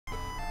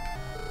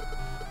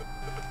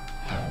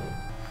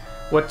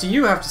What do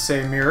you have to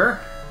say, Mirror?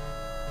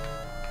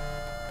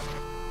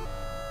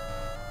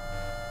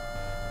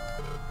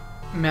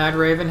 Mad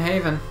Raven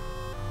Haven.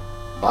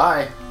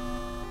 Bye.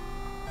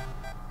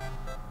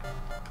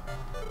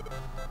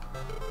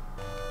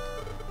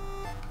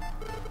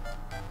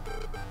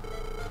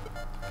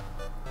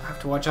 I have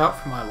to watch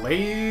out for my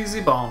lazy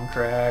bomb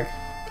crag.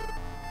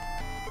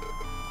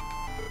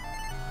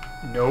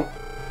 Nope.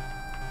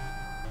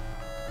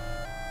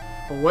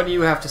 But what do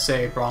you have to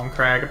say, Bomb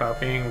Crag, about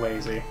being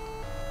lazy?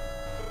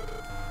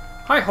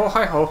 Hi-ho,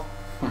 hi-ho.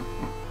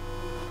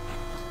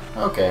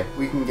 Okay,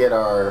 we can get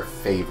our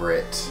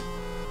favorite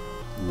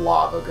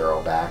lava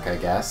girl back, I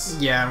guess.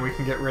 Yeah, and we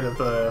can get rid of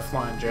the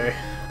Flying J.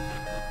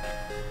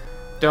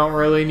 Don't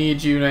really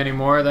need you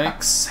anymore,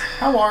 thanks.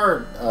 How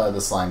are the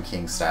Slime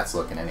King stats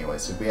looking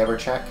anyways? Did we ever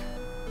check?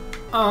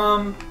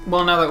 Well,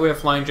 now that we have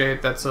Flying J,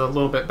 that's a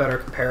little bit better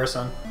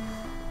comparison.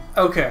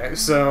 Okay,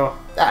 so...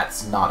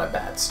 That's not a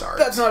bad start.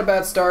 That's not a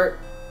bad start.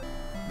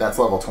 That's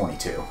level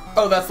 22.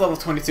 Oh, that's level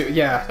 22.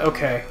 Yeah,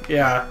 okay.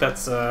 Yeah,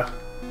 that's,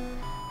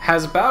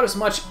 has about as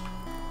much...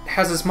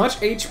 Has as much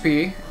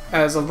HP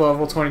as a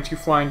level 22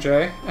 Flying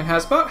J, and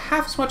has about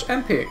half as much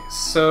MP.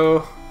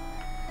 So,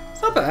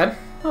 it's not bad.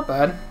 Not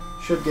bad.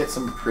 Should get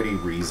some pretty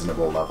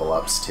reasonable level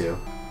ups, too.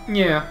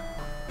 Yeah.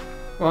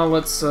 Well,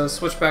 let's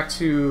switch back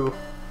to...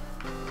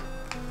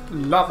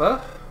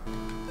 Lava.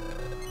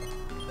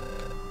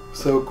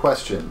 So,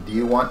 question. Do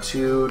you want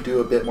to do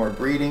a bit more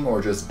breeding,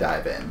 or just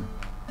dive in?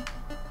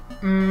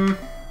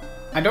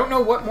 I don't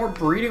know what more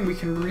breeding we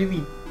can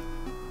really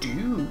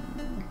do.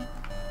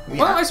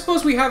 Well, I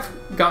suppose we have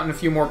gotten a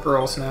few more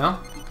girls now.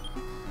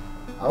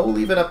 I'll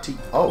leave it up to...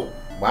 Oh,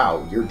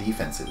 wow, your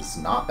defense is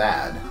not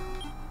bad.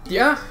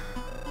 Yeah.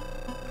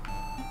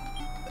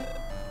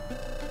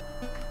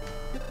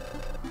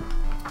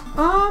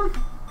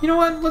 You know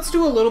what? Let's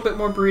do a little bit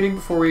more breeding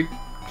before we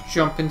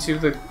jump into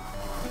the...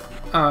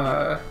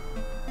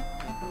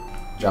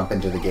 Jump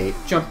into the gate.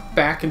 Jump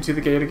back into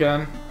the gate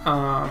again.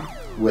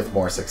 With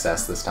more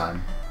success this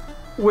time.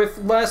 With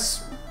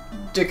less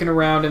dicking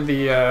around in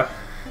the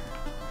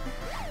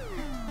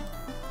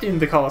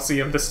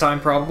Colosseum this time,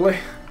 probably.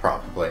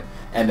 Probably.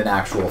 And an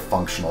actual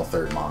functional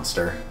third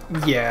monster.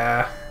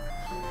 Yeah.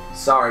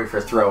 Sorry for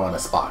throwing a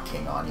Spot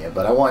King on you,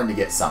 but I wanted to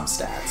get some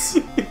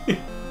stats.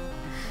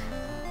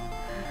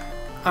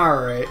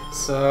 Alright,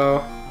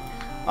 so...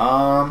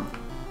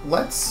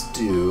 Let's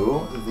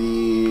do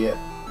the...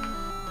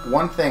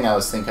 One thing I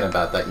was thinking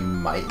about that you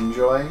might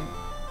enjoy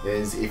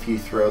is if you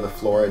throw the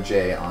Flora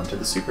J onto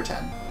the Super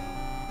 10.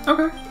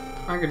 Okay.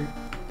 I can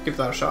give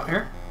that a shot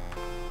here.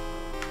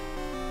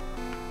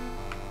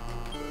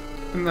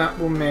 And that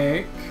will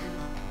make...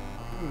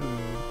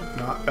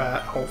 Not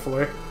that,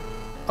 hopefully.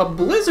 A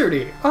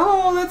Blizzardy!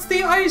 Oh, that's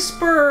the Ice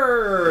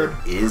Bird!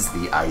 It is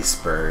the Ice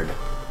Bird.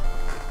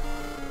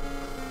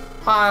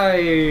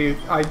 I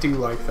do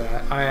like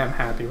that. I am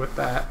happy with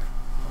that.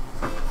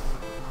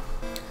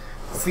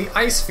 It's the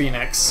Ice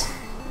Phoenix.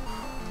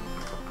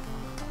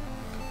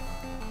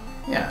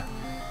 Yeah.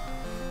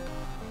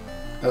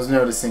 I was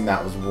noticing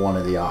that was one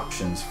of the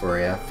options for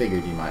you.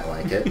 Figured you might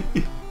like it.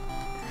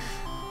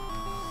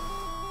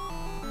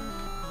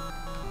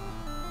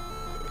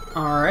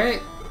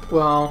 Alright,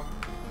 well,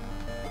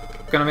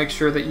 gonna make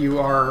sure that you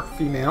are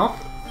female.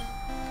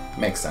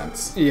 Makes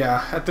sense.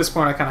 Yeah, at this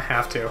point I kind of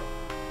have to.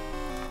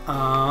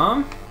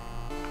 God,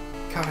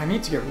 I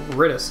need to get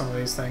rid of some of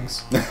these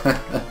things.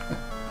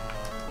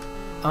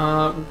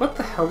 What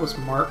the hell was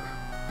Mark?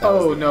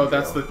 Oh, no,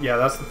 that's the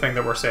thing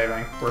that we're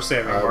saving. We're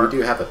saving Mark. We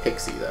do have a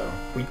Pixie, though.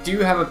 We do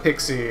have a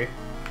Pixie.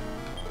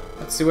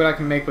 Let's see what I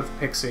can make with the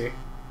Pixie.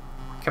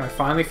 Can I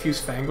finally fuse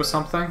Fang with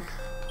something?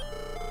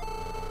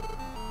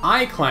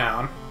 Eye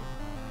Clown.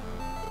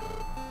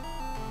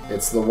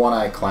 It's the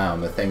one-eye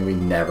clown, the thing we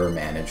never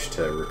managed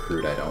to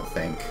recruit, I don't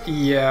think.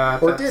 Yeah.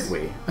 Or did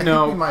we? I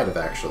think we might have,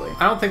 actually.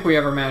 I don't think we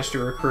ever managed to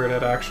recruit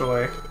it,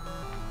 actually.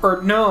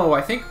 Or, no,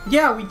 I think...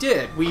 Yeah, we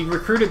did. We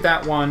recruited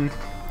that one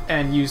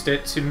and used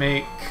it to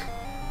make...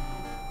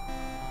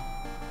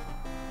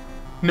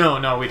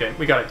 No, we didn't.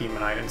 We got a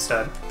Demonite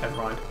instead. Never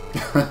mind.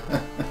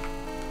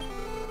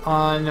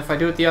 And if I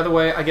do it the other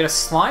way, I get a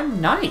Slime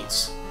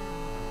Knight.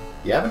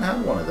 You haven't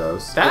had one of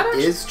those. That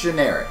is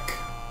generic.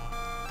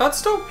 That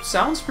still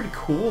sounds pretty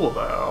cool,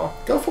 though.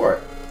 Go for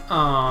it.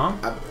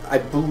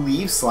 I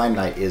believe Slime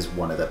Knight is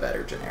one of the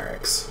better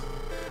generics.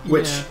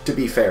 Which, to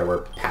be fair,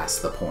 we're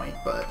past the point,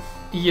 but...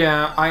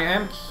 Yeah, I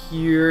am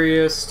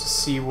curious to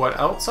see what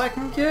else I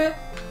can get,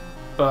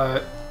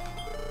 but...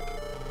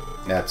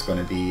 That's going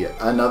to be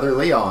another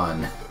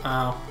Leon.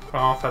 Oh,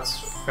 well, that's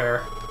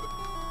fair.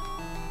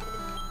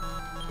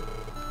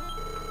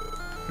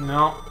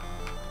 No.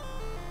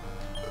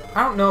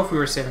 I don't know if we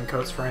were saving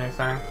coats for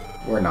anything.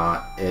 We're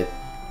not. It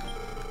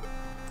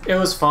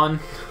was fun.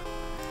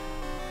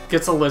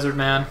 Gets a lizard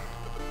man.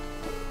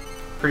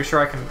 Pretty sure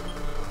I can...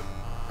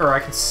 Or I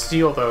can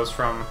steal those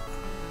from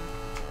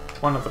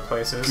one of the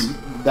places.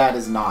 That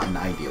is not an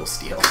ideal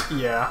steal.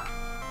 Yeah.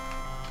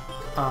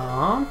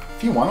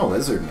 If you want a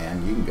lizard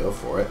man, you can go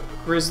for it.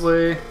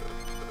 Grizzly.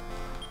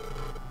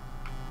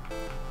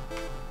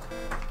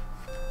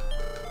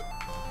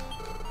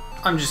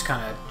 I'm just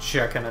kind of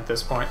checking at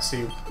this point,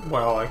 see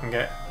what all I can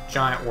get.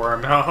 Giant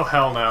worm. Oh,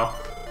 hell no.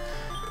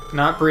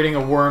 Not breeding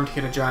a worm to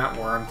get a giant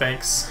worm,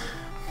 thanks.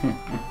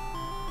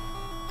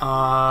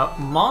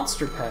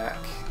 Monster pack.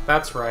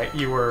 That's right,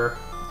 you were...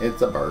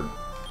 It's a bird.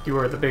 You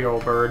were the big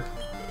old bird.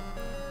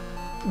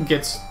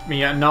 Gets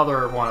me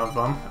another one of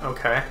them.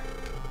 Okay.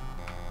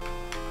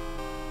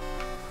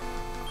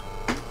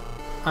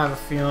 I have a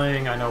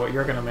feeling I know what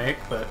you're gonna make,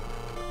 but...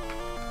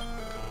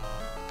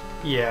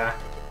 Yeah.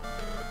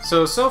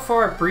 So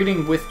far,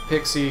 breeding with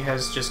Pixie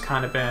has just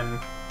kind of been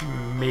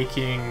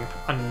making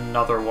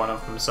another one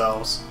of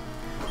themselves.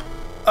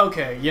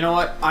 Okay, you know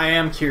what? I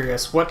am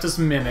curious. What does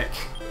mimic?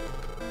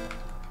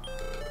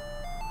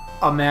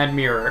 A mad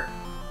mirror.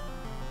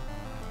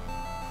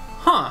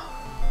 Huh.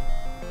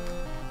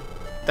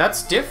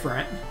 That's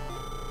different.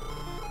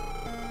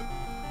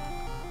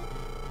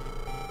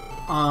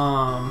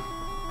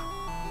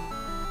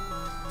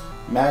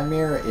 Mad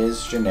Mirror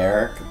is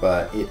generic,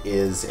 but it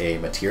is a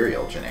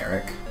material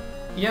generic.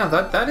 Yeah,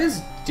 that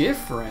is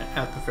different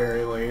at the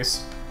very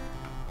least.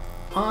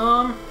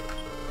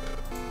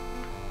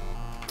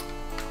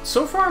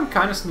 So far I'm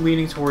kind of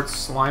leaning towards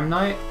Slime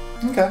Knight.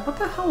 Okay. What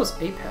the hell was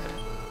Ape Head?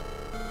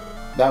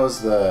 That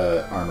was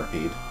the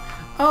Armorpede.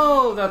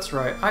 Oh, that's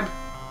right.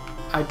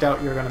 I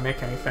doubt you're gonna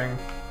make anything.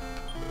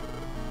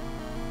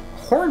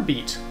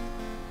 Hornbeat.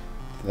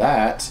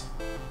 That...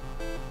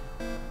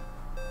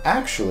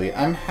 Actually,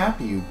 I'm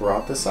happy you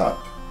brought this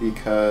up,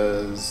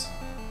 because...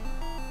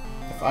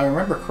 If I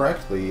remember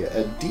correctly,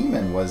 a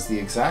demon was the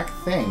exact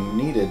thing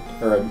needed...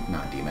 Or,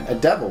 not a demon, a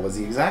devil was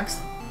the exact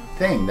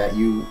thing that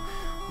you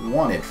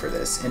wanted for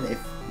this. And if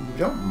you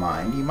don't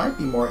mind, you might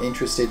be more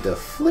interested to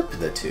flip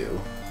the two.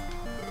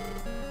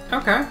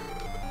 Okay.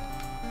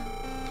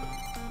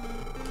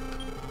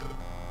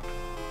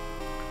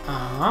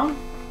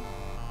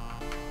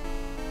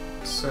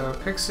 So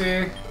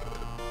Pixie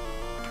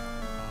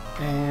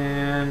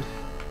and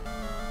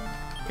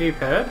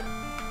Apehead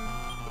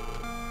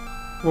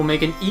will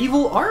make an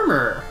evil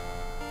armor.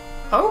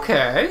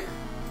 Okay.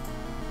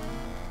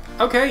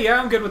 Okay,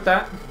 yeah, I'm good with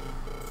that.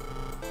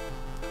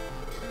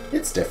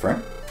 It's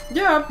different.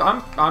 Yeah,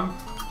 I'm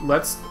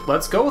let's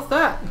go with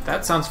that.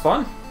 That sounds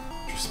fun.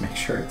 Just make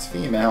sure it's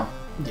female.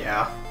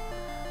 Yeah.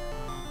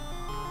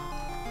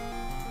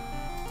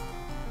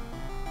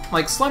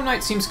 Like, Slime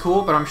Knight seems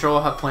cool, but I'm sure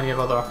I'll have plenty of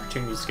other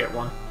opportunities to get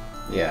one.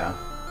 Yeah.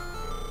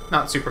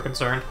 Not super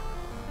concerned.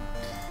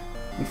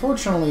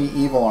 Unfortunately,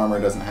 Evil Armor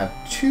doesn't have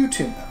too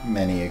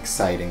many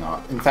exciting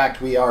In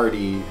fact, we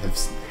already have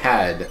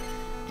had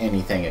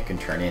anything it can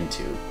turn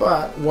into.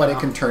 But what it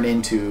can turn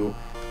into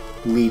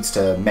leads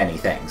to many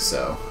things,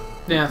 so...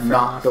 Yeah, fair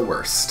not enough. the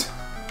worst.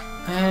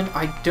 And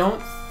I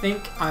don't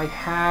think I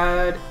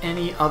had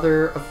any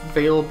other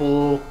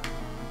available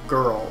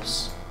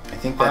girls. I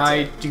think that's I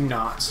it. do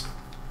not.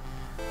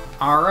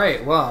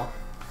 Alright, well.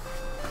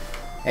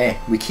 Hey,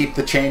 we keep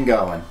the chain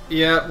going.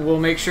 Yeah, we'll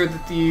make sure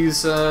that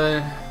these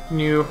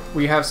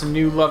we have some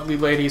new lovely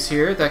ladies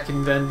here that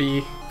can then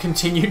be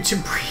continued to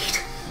breed.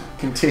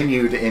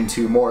 Continued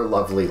into more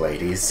lovely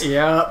ladies.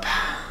 Yep.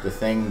 The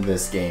thing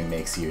this game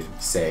makes you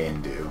say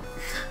and do.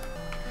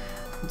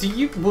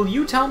 Will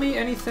you tell me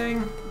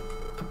anything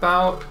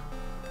about...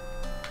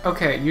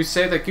 Okay, you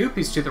say that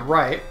Goopy's to the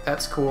right.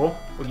 That's cool.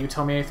 Will you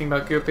tell me anything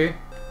about Goopy?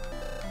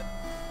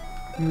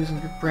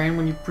 Using your brain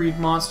when you breed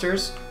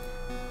monsters?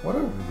 What a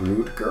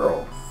rude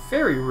girl.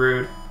 Very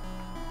rude.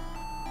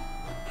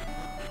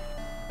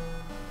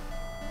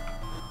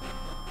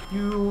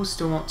 You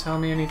still won't tell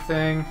me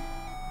anything.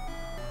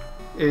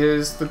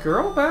 Is the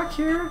girl back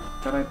here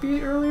that I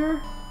beat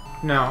earlier?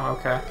 No,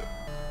 okay.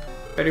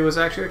 Bet he was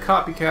actually a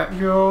copycat.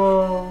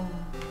 No.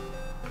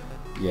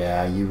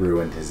 Yeah, you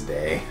ruined his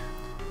day.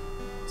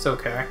 It's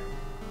okay.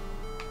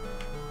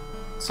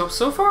 So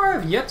far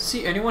I've yet to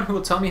see anyone who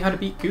will tell me how to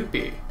beat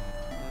Goopy.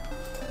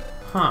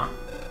 Huh.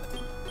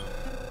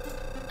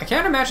 I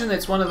can't imagine that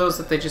it's one of those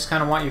that they just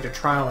kind of want you to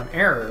trial and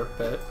error,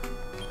 but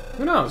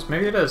who knows?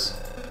 Maybe it is.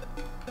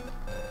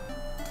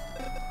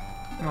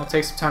 It'll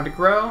take some time to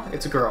grow.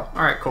 It's a girl.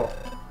 Alright, cool.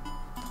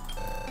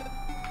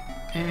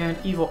 And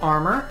evil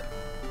armor.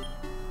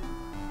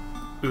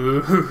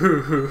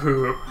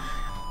 Ooh,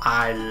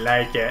 I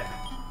like it.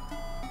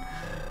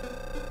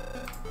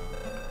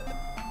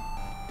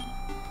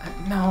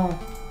 No.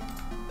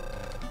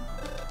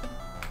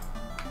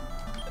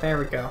 There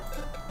we go.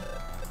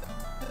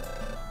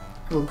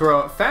 It'll grow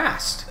up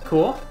fast.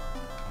 Cool.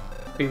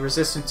 Be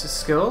resistant to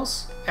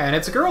skills. And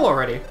it's a girl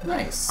already.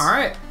 Nice.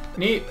 Alright,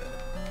 neat.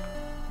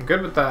 I'm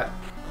good with that.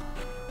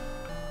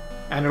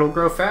 And it'll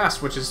grow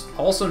fast, which is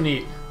also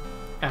neat.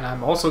 And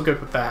I'm also good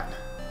with that.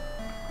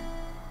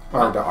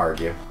 Hard to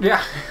argue.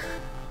 Yeah.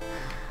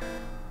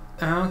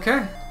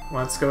 Okay.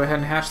 Let's go ahead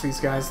and hatch these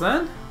guys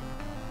then.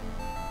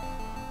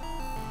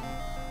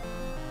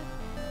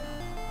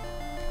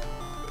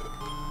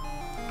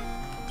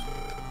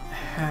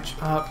 Hatch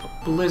up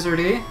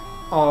Blizzardy.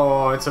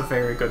 Oh, it's a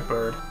very good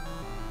bird.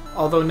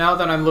 Although now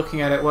that I'm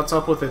looking at it, what's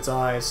up with its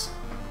eyes?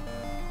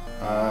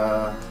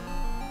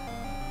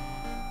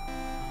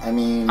 I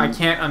mean... I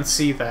can't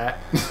unsee that.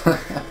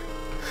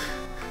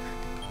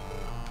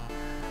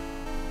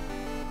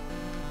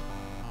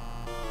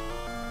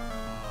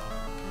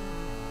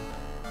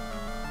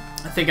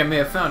 I think I may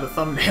have found a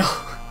thumbnail.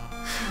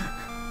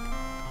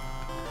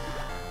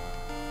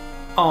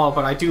 Oh,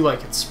 but I do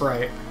like its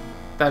sprite.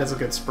 That is a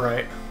good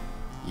sprite.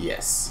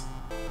 Yes.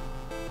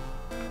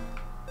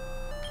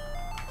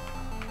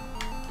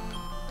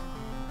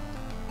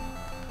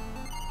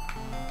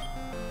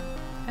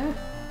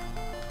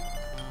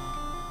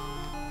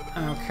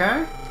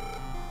 Okay.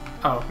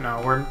 Oh,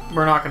 no,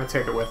 we're not going to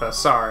take it with us.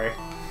 Sorry.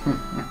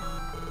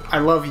 I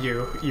love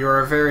you. You are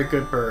a very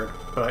good bird,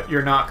 but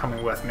you're not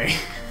coming with me.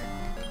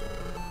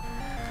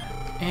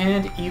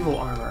 And evil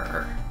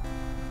armor.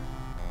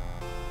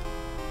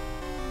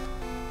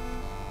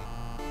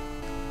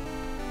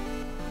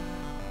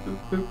 Boop,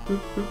 boop,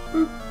 boop, boop,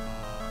 boop.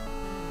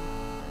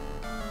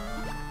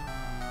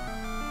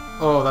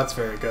 Oh, that's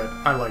very good.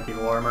 I like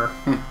evil armor.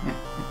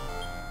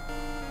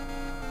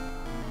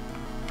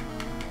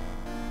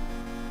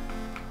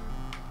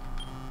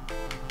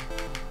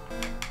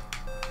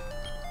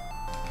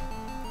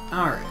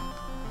 Alright.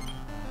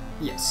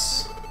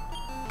 Yes.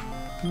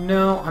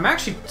 No, I'm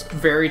actually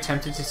very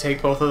tempted to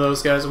take both of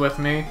those guys with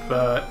me,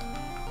 but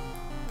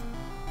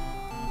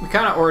we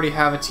kind of already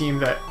have a team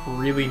that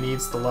really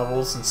needs the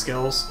levels and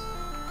skills.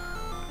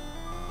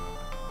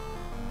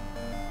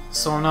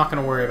 So I'm not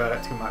going to worry about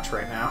it too much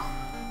right now.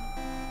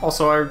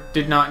 Also, I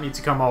did not need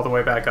to come all the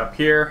way back up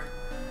here,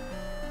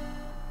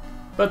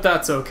 but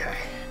that's okay.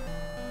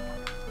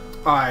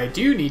 I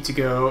do need to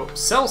go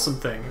sell some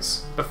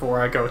things before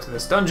I go to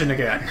this dungeon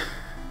again.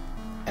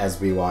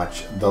 As we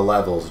watch the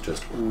levels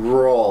just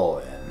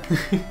roll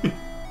in.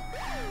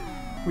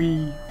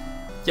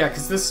 Yeah,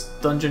 because this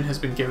dungeon has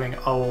been giving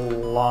a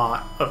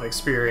lot of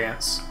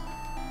experience,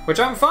 which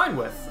I'm fine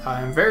with.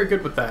 I'm very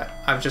good with that.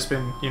 I've just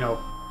been, you know,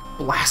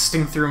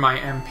 blasting through my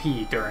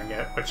MP during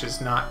it, which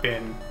has not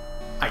been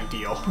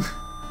ideal.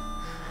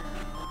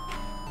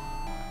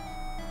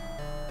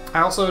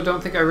 I also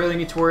don't think I really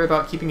need to worry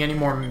about keeping any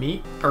more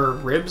meat or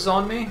ribs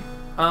on me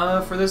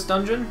for this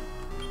dungeon.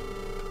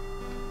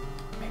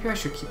 Maybe I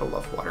should keep a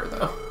love water,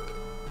 though.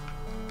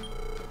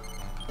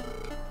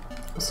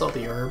 I'll sell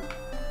the herb.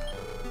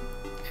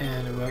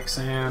 And a wet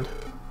sand.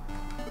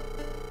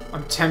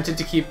 I'm tempted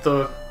to keep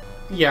the...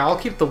 Yeah, I'll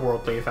keep the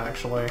world leaf,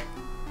 actually.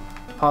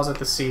 Deposit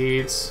the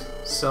seeds.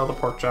 Sell the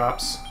pork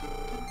chops.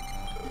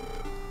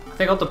 I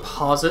think I'll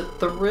deposit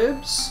the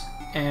ribs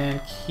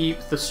and keep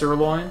the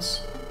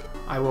sirloins.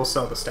 I will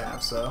sell the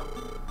staves, though.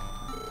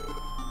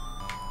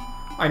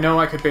 I know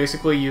I could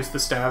basically use the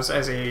staves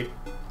as a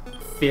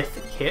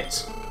 5th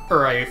hit,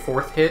 or a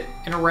 4th hit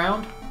in a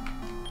round.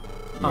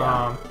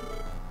 Yeah.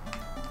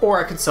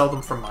 Or I could sell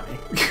them for money.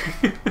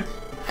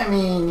 I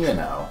mean, you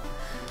know.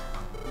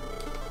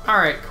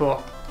 Alright,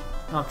 cool.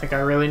 I don't think I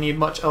really need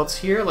much else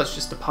here. Let's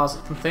just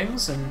deposit some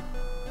things and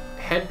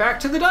head back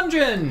to the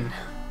dungeon!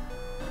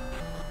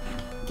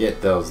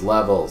 Get those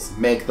levels.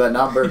 Make the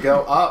number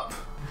go up.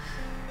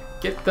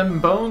 Get them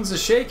bones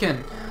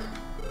a-shakin'.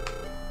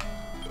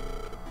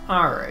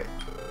 Alright.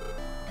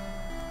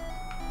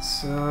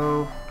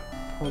 So,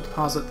 we'll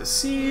deposit the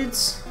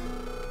seeds.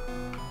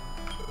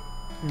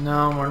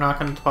 No, we're not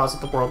going to deposit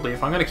the world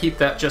leaf. I'm going to keep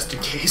that just in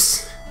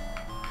case.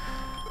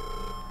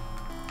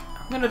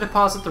 I'm going to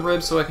deposit the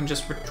ribs so I can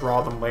just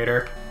withdraw them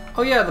later.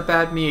 Oh yeah, the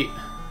bad meat.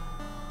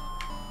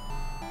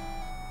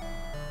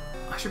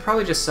 I should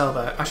probably just sell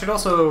that. I should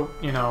also,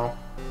 you know,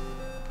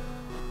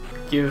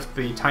 give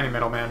the tiny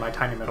metal man my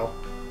tiny metal.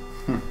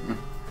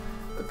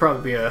 That'd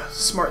probably be a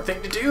smart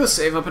thing to do,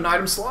 save up an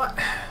item slot.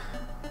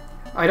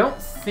 I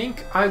don't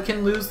think I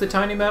can lose the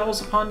tiny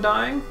metals upon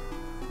dying,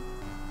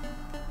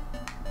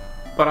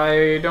 but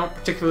I don't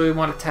particularly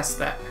want to test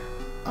that.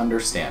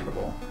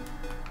 Understandable.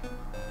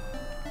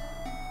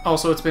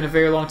 Also, it's been a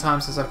very long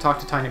time since I've talked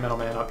to Tiny Metal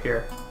Man up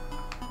here.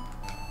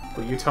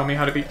 Will you tell me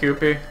how to beat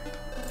Goopy?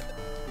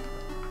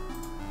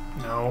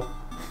 No.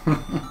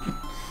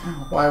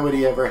 Why would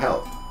he ever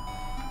help?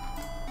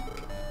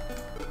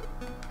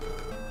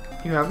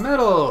 You have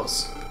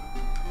medals!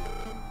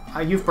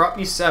 You've brought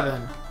me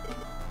 7.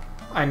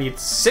 I need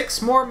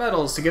 6 more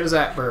medals to get a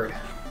Zapbird.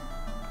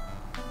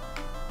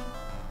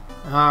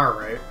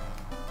 Alright.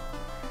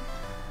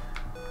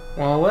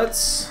 Well,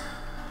 let's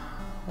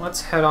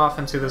head off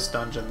into this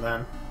dungeon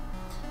then.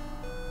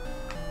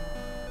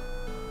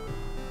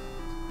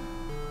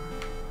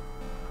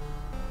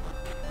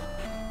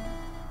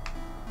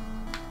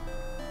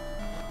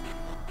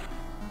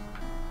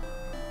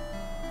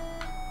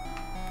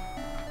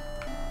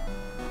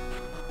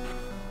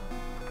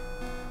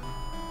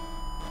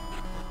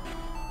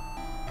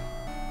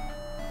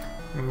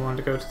 We want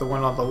to go to the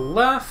one on the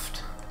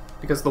left,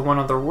 because the one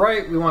on the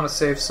right, we want to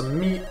save some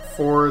meat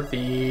for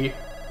the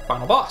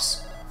final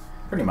boss.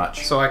 Pretty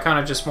much. So I kind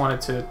of just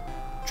wanted to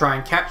try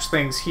and catch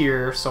things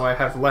here, so I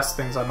have less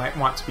things I might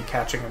want to be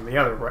catching in the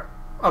other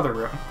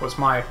room, was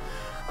my...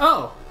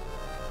 Oh!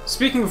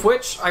 Speaking of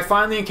which, I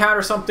finally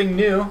encountered something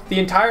new. The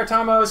entire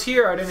time I was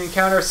here, I didn't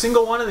encounter a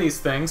single one of these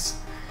things.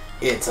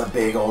 It's a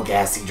big old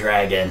gassy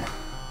dragon.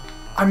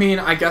 I mean,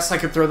 I guess I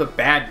could throw the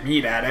bad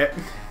meat at it.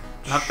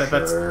 Not that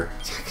Sure.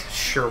 that's...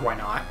 Sure, why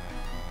not?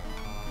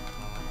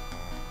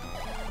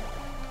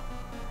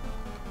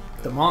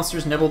 The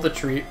monsters nibble the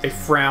treat. They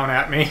frown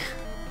at me.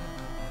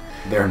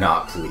 They're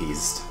not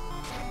pleased.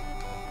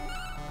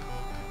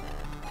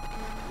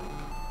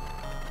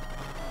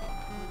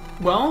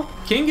 Well,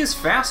 King is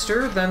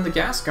faster than the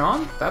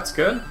Gascon. That's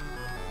good.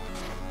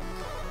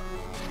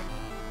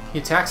 He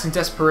attacks in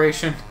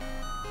desperation.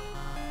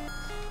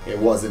 It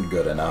wasn't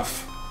good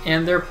enough.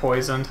 And they're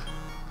poisoned.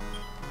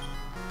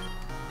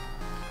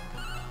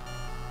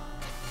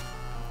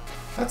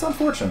 That's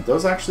unfortunate.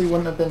 Those actually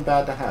wouldn't have been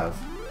bad to have.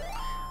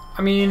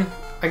 I mean,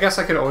 I guess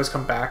I could always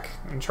come back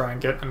and try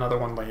and get another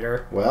one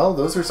later. Well,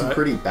 those are some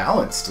pretty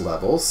balanced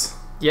levels.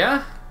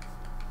 Yeah.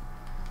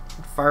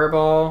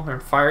 Fireball, learn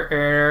fire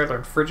air,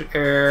 learn frigid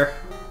air.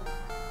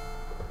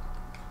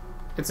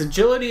 Its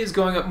agility is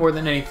going up more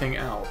than anything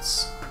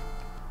else.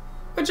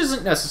 Which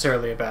isn't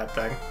necessarily a bad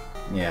thing.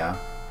 Yeah.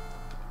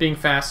 Being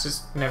fast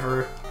is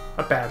never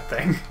a bad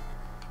thing.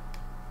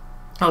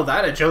 Oh,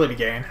 that agility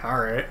gain.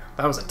 Alright.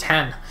 That was a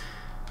 10.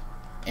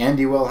 And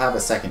you will have a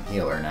second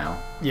healer now.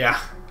 Yeah.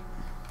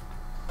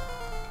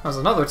 That was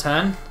another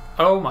 10.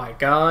 Oh my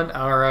god.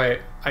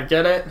 Alright. I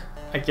get it.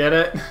 I get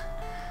it.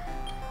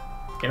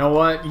 You know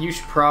what? You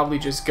should probably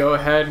just go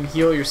ahead and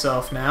heal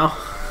yourself now.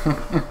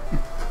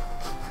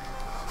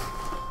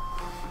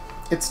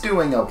 It's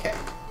doing okay.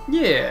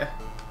 Yeah.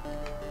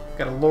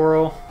 Got a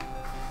laurel.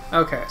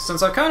 Okay,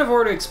 since I've kind of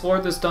already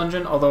explored this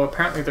dungeon, although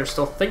apparently there's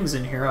still things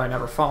in here I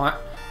never fought,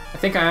 I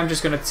think I am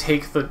just going to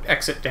take the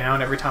exit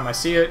down every time I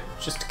see it,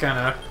 just to kind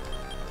of...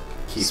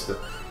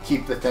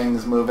 Keep the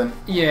things moving.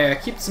 Yeah,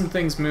 keep some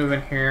things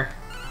moving here.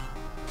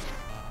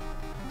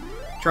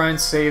 Try and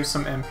save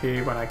some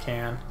MP when I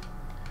can.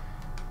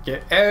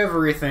 Get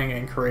everything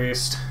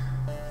increased.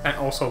 And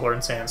also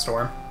learn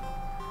Sandstorm.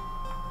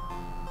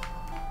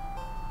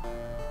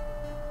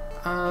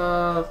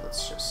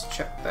 Let's just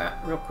check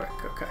that real quick.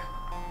 Okay.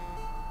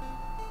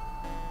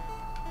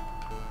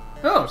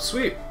 Oh,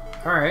 sweet.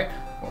 Alright.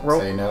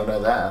 Won't say no to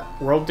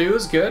that. World Do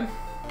is good.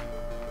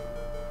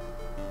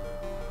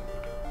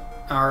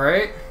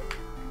 Alright.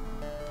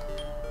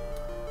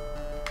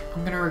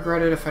 I'm gonna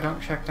regret it if I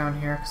don't check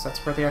down here, because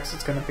that's where the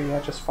exit's gonna be. I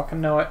just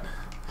fucking know it.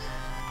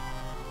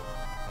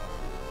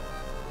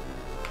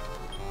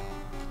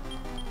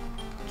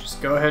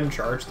 Just go ahead and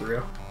charge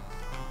through.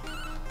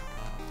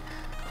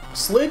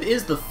 Slid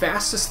is the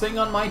fastest thing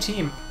on my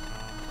team.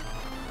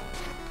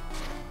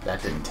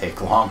 That didn't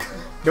take long.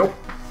 Nope.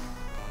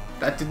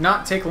 That did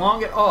not take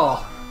long at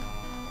all.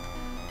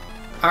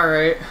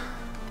 Alright.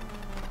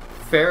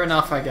 Fair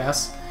enough, I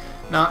guess.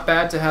 Not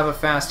bad to have a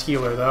fast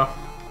healer, though.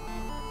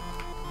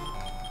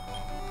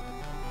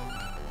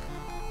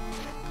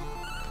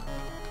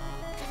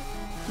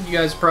 You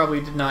guys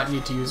probably did not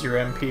need to use your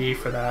MP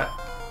for that,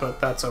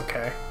 but that's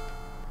okay.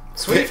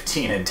 Sweet.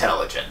 15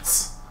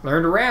 intelligence.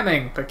 Learned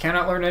ramming, but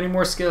cannot learn any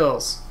more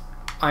skills.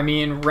 I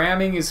mean,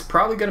 ramming is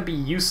probably going to be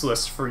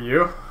useless for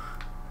you.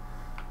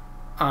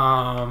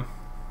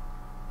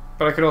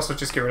 But I could also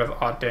just get rid of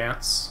Odd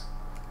Dance.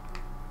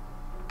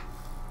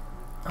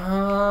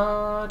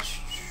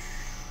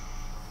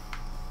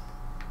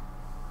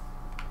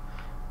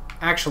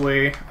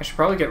 Actually, I should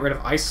probably get rid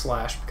of Ice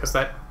Slash, because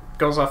that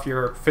goes off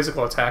your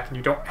physical attack, and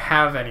you don't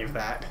have any of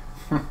that.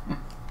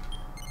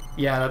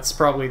 Yeah, that's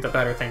probably the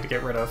better thing to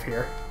get rid of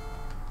here.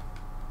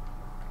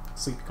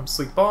 Sleep becomes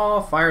Sleep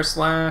Ball, Fire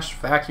Slash,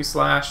 Vacuum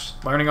Slash,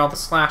 learning all the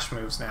slash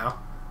moves now.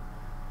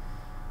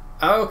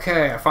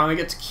 Okay, I finally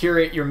get to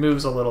curate your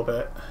moves a little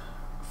bit.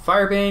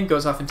 Firebane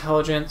goes off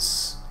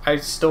Intelligence. I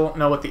still don't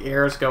know what the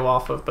airs go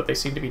off of, but they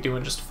seem to be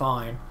doing just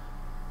fine.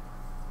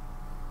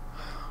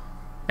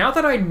 Now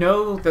that I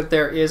know that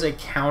there is a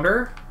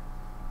counter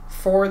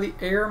for the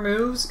air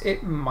moves,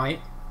 it might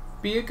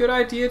be a good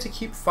idea to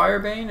keep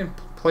Firebane in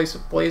place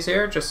of Blaze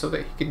Air just so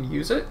that he can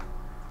use it.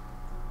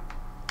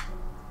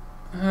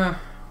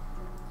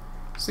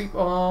 Sleep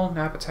All,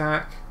 Nap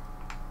Attack.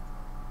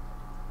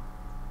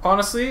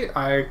 Honestly,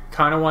 I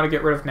kind of want to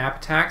get rid of Nap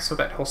Attack so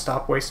that he'll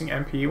stop wasting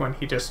MP when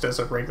he just does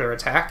a regular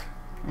attack.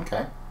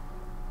 Okay.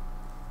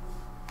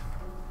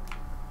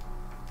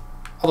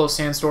 Although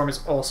Sandstorm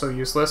is also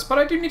useless, but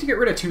I do need to get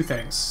rid of two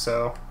things,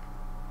 so...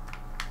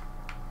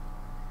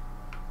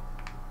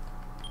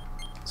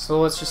 So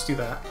let's just do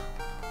that.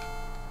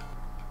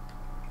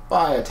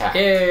 By attack.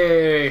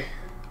 Yay!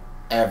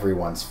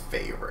 Everyone's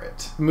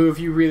favorite. Move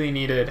you really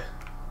needed.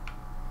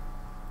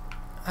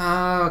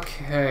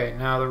 Okay,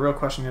 now the real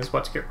question is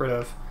what to get rid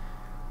of.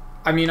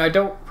 I mean, I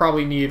don't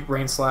probably need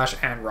Rain Slash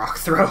and Rock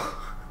Throw.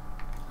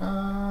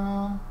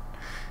 The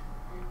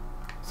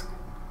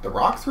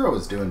Rock Throw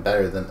is doing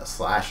better than the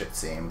Slash, it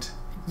seemed.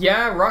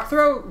 Yeah, Rock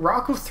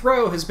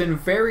Throw has been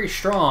very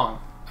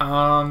strong.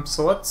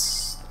 So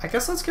let's... I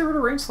guess let's get rid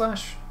of Rain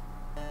Slash.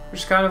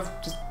 Which is kind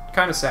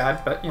of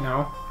sad, but you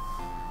know.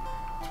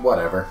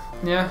 Whatever.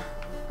 Yeah.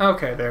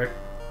 Okay, there.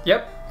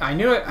 Yep, I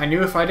knew it. I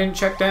knew if I didn't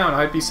check down,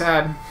 I'd be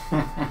sad.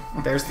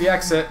 There's the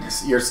exit.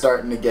 You're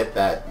starting to get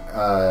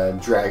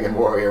that Dragon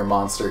Warrior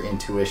monster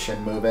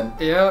intuition moving.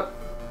 Yep.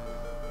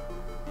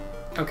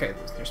 Okay,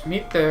 there's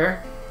meat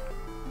there.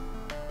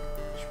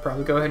 Should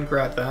probably go ahead and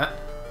grab that.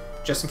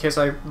 Just in case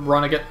I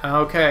run again.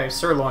 Okay,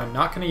 sirloin.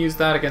 Not going to use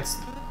that against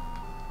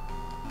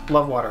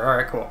love water.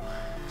 Alright, cool.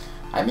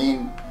 I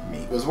mean,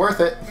 meat was worth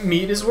it.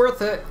 Meat is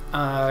worth it.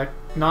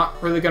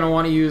 Not really going to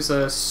want to use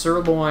a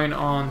sirloin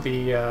on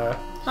the...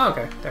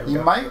 okay, there we go.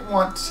 You might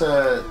want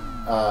to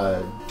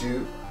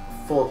do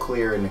full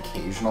clear an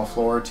occasional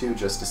floor or two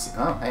just to see...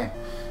 Oh, hey.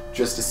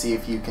 Just to see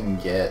if you can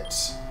get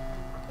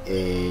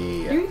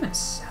a... You even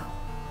sell?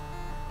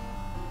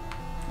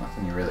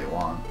 Nothing you really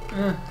want.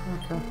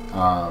 Okay.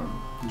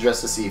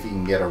 Just to see if you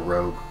can get a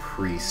rogue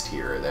priest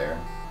here or there.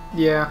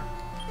 Yeah.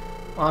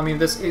 Well, I mean,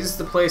 this is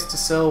the place to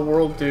sell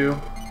World Dew.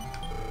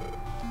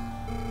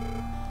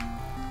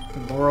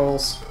 The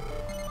laurels.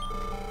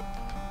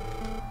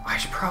 I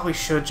probably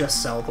should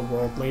just sell the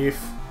World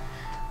Leaf.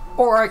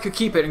 Or I could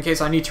keep it in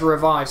case I need to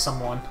revive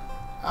someone.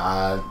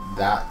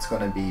 That's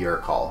going to be your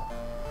call.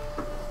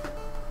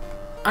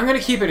 I'm going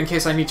to keep it in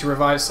case I need to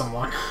revive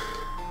someone.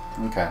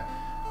 Okay.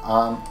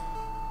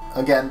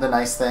 Again, the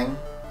nice thing,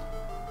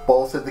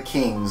 both of the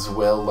kings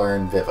will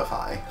learn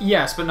Vivify.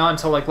 Yes, but not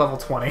until like level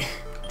 20.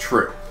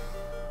 True.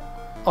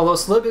 Although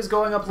Slib is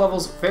going up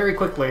levels very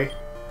quickly,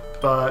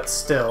 but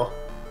still.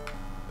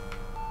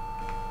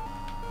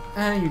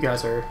 You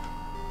guys are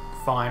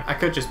fine. I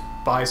could just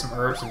buy some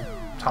herbs and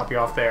top you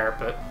off there,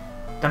 but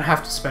then I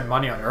have to spend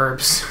money on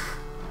herbs.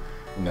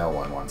 No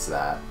one wants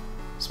that.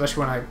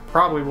 Especially when I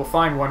probably will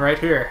find one right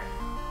here.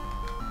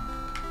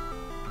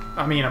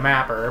 I mean, a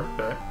map herb,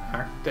 but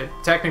it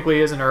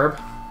technically is an herb.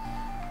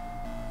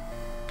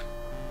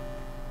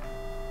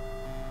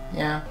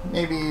 Yeah,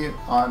 maybe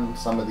on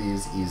some of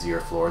these easier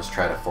floors,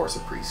 try to force a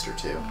priest or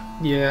two.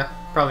 Yeah,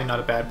 probably not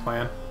a bad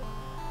plan.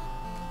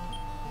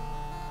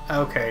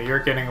 Okay, you're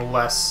getting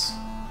less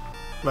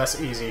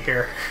easy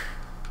here.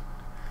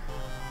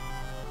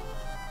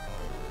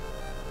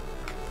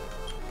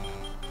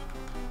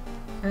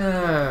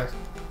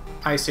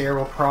 Ice air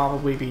will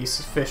probably be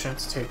sufficient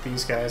to take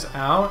these guys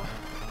out.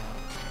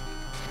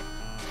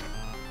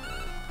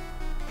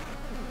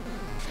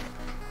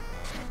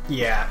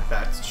 Yeah,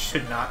 that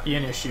should not be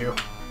an issue.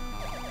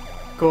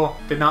 Cool.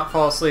 Did not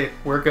fall asleep.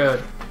 We're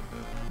good.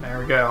 There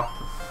we go.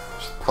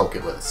 Just poke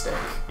it with a stick.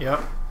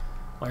 Yep.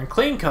 Learn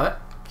Clean Cut.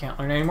 Can't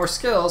learn any more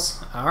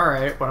skills.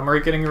 Alright, what am I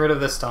getting rid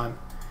of this time?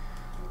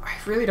 I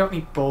really don't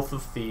need both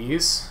of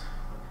these.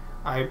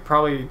 I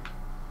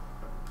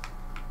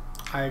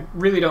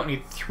really don't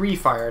need 3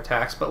 fire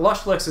attacks, but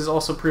Lush Licks is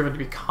also proven to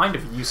be kind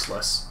of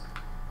useless.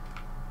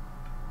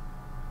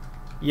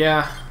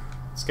 Yeah,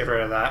 let's get rid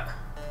of that.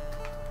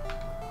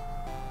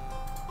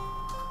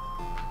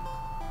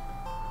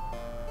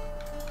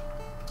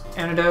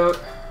 Antidote.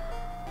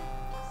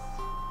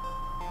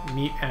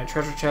 Meat and a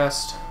treasure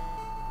chest.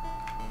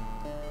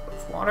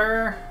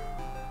 Water.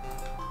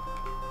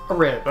 A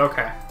rib,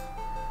 okay.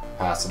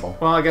 Passable.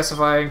 Well, I guess if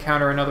I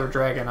encounter another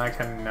dragon, I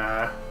can,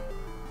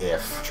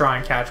 try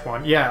and catch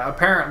one. Yeah,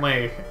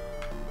 apparently...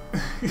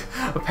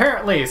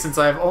 apparently, since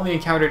I've only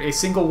encountered a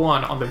single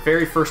one on the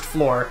very first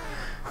floor...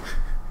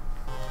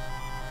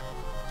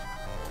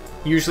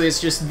 usually it's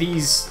just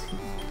these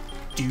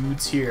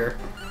dudes here.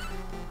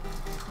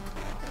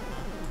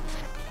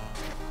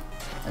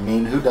 I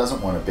mean, who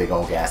doesn't want a big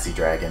old gassy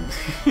dragon?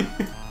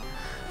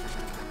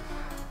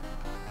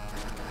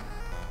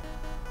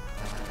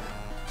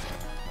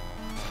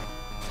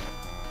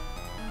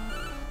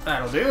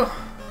 That'll do.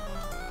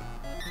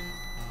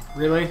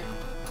 Really?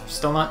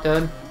 Still not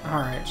dead?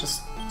 Alright,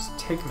 just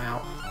take him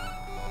out.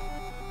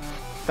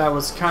 That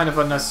was kind of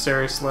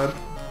unnecessary, Slib.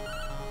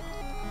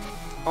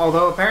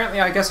 Although, apparently,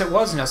 I guess it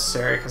was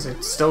necessary, because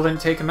it still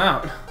didn't take him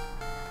out.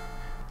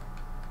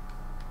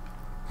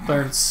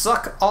 Learn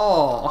Suck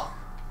All!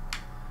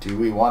 Do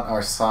we want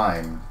our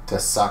sign to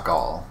suck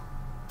all?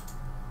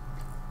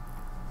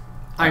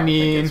 I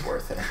mean... think it's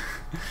worth it.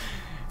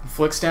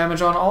 Inflicts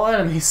damage on all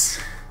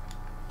enemies.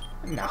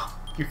 No,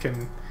 you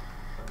can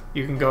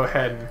go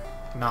ahead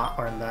and not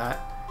learn that.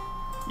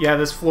 Yeah,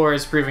 this floor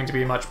is proving to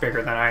be much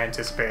bigger than I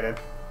anticipated.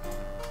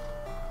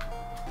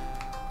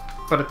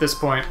 But at this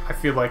point, I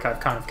feel like I've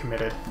kind of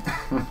committed.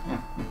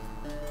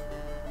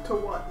 To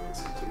what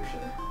institution?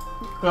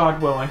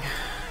 God willing.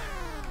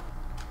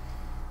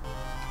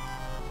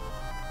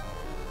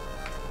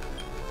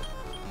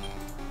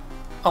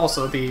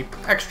 Also, the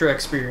extra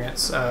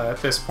experience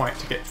at this point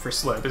to get for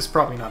Slib is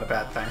probably not a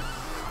bad thing.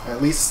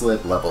 At least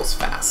Slib levels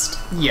fast.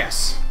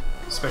 Yes,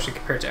 especially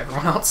compared to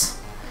everyone else.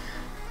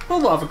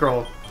 Well, Lava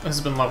Girl has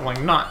been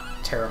leveling not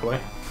terribly.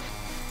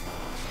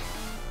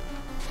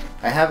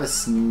 I have a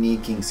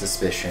sneaking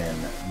suspicion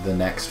the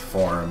next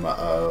form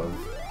of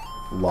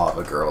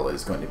Lava Girl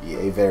is going to be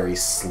a very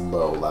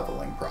slow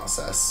leveling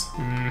process.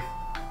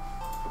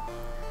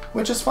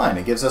 Which is fine,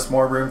 it gives us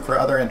more room for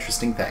other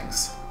interesting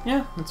things.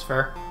 Yeah, that's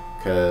fair.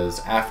 Because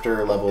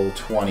after level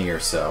 20 or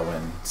so,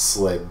 when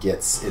Slib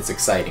gets its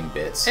exciting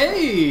bits...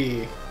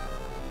 Hey!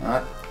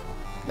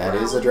 That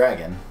is a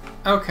dragon.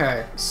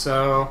 Okay,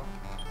 so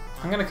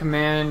I'm gonna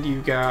command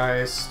you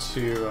guys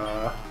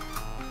to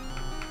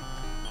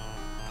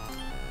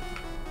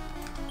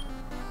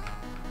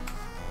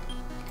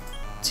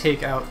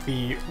take out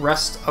the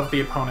rest of the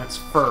opponents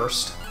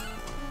first.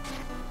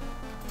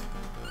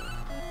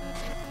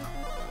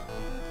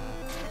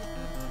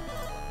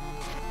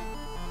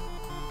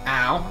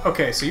 Ow.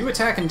 Okay, so you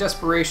attack in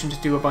desperation to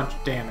do a bunch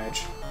of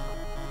damage.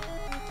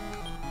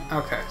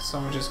 Okay, so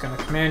I'm just gonna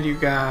command you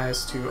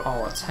guys to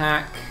all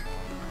attack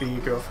the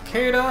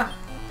Gofukeda,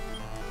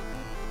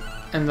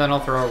 and then I'll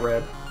throw a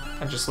rib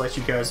and just let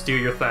you guys do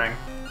your thing.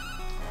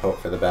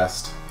 Hope for the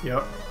best.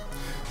 Yep.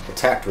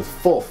 Attacked with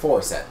full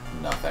force at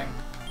nothing.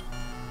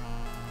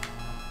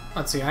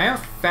 Let's see, I am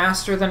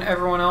faster than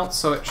everyone else,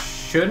 so it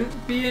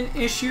shouldn't be an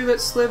issue that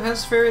Sliv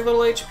has very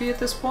little HP at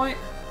this point.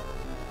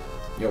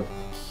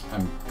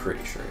 I'm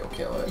pretty sure you'll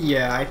kill it.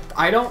 Yeah,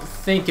 I don't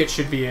think it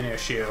should be an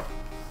issue.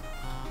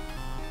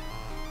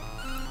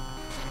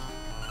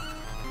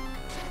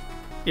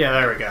 Yeah,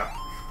 there we go.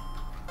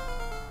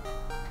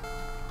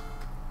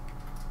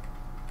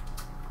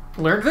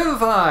 Learn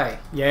Vivify!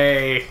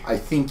 Yay! I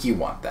think you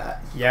want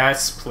that.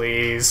 Yes,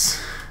 please.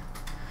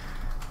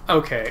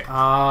 Okay,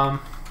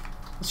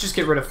 let's just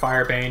get rid of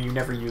Firebane. You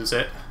never use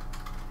it.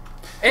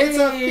 It's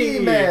a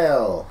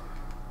female!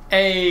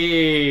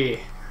 Hey!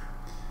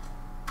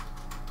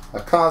 A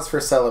cause for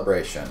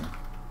celebration.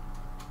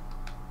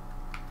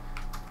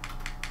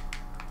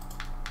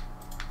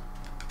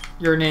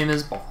 Your name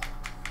is Ball.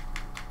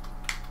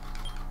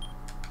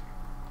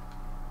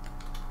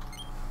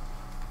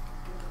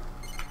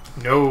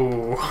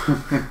 No.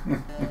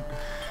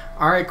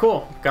 Alright,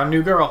 cool. Got a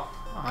new girl.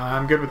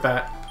 I'm good with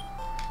that.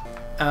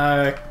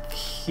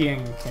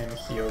 King can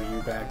heal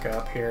you back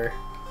up here.